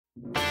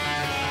Stop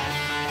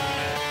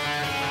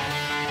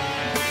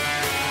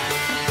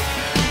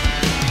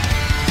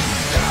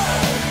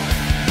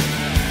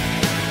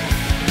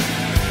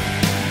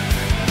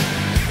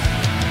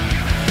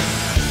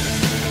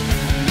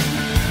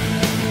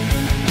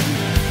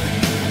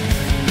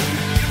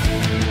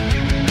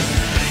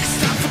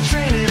for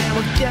training and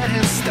we're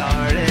getting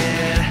started.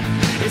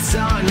 It's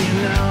on, you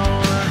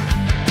know.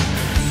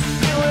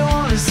 And we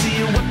wanna see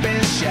you whip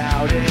and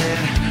shout it.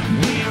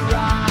 We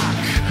rock,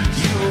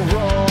 you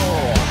roll.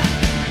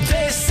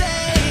 They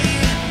say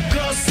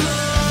go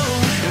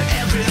slow, and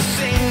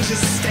everything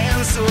just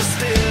stands so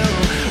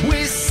still.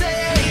 We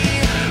say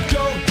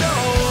go, go.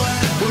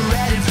 We're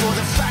ready for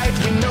the fight,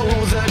 we know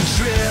the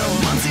drill.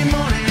 Monday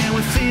morning and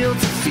we feel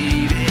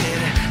defeated.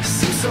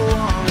 Seems so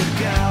long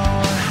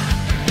ago.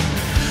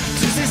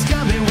 Tuesday's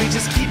coming, we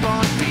just keep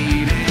on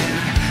beating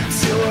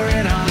till we're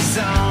in our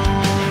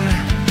zone.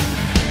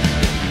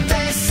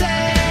 They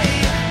say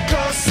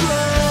go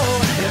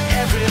slow, and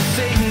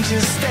everything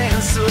just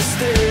stands so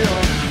still.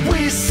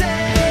 We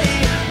say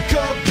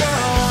go, go.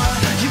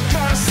 You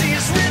gotta see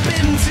us rip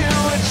into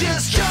it.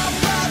 Just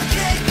jump up,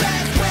 kick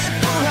back,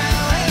 whip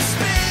around and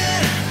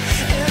spin,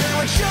 and then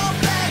we jump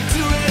back,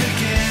 do it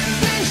again.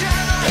 Ninja,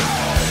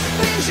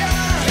 ninja,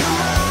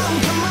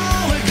 come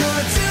on, we're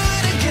gonna do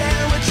it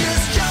again. We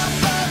just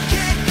jump up,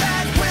 kick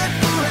back, whip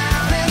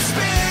around and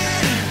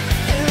spin,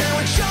 and then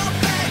we jump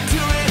back,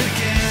 do it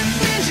again.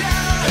 Ninja,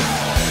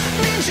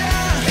 ninja,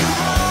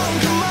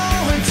 come on,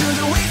 we're to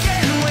the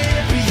weekend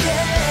whip,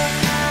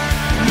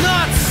 yeah.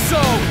 Not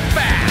so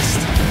fast!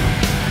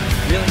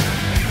 Really?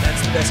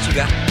 That's the best you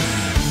got?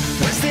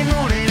 Wednesday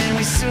morning and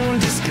we soon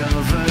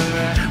discover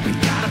we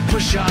gotta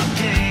push our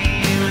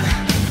game.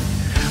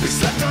 We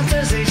slept on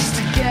Thursday just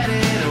to get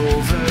it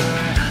over.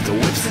 The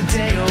whip's a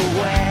day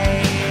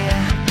away.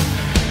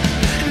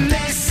 And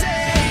they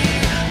say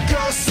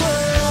go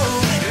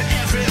slow, and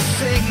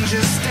everything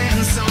just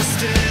stands so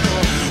still.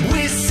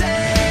 We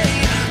say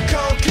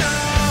go, go.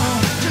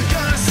 You're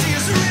gonna see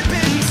us rip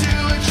into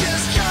it.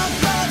 Just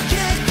jump up,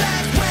 kick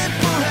back, whip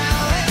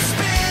around and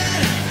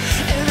spin,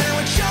 and then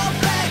we jump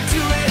back,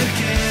 do it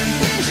again.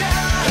 Ninja,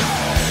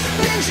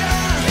 ninja,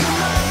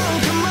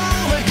 come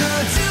on, we're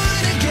gonna do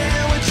it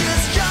again. We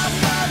just jump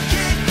up,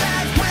 kick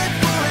back, whip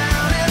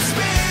around and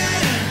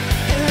spin,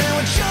 and then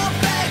we jump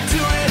back,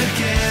 do it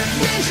again.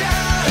 Ninja,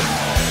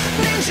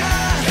 ninja,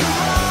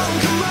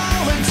 come on,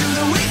 we're to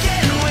the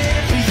weekend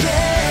whip,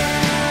 yeah,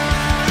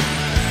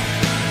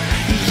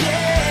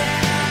 yeah.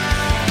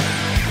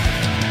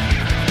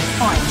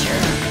 Orange.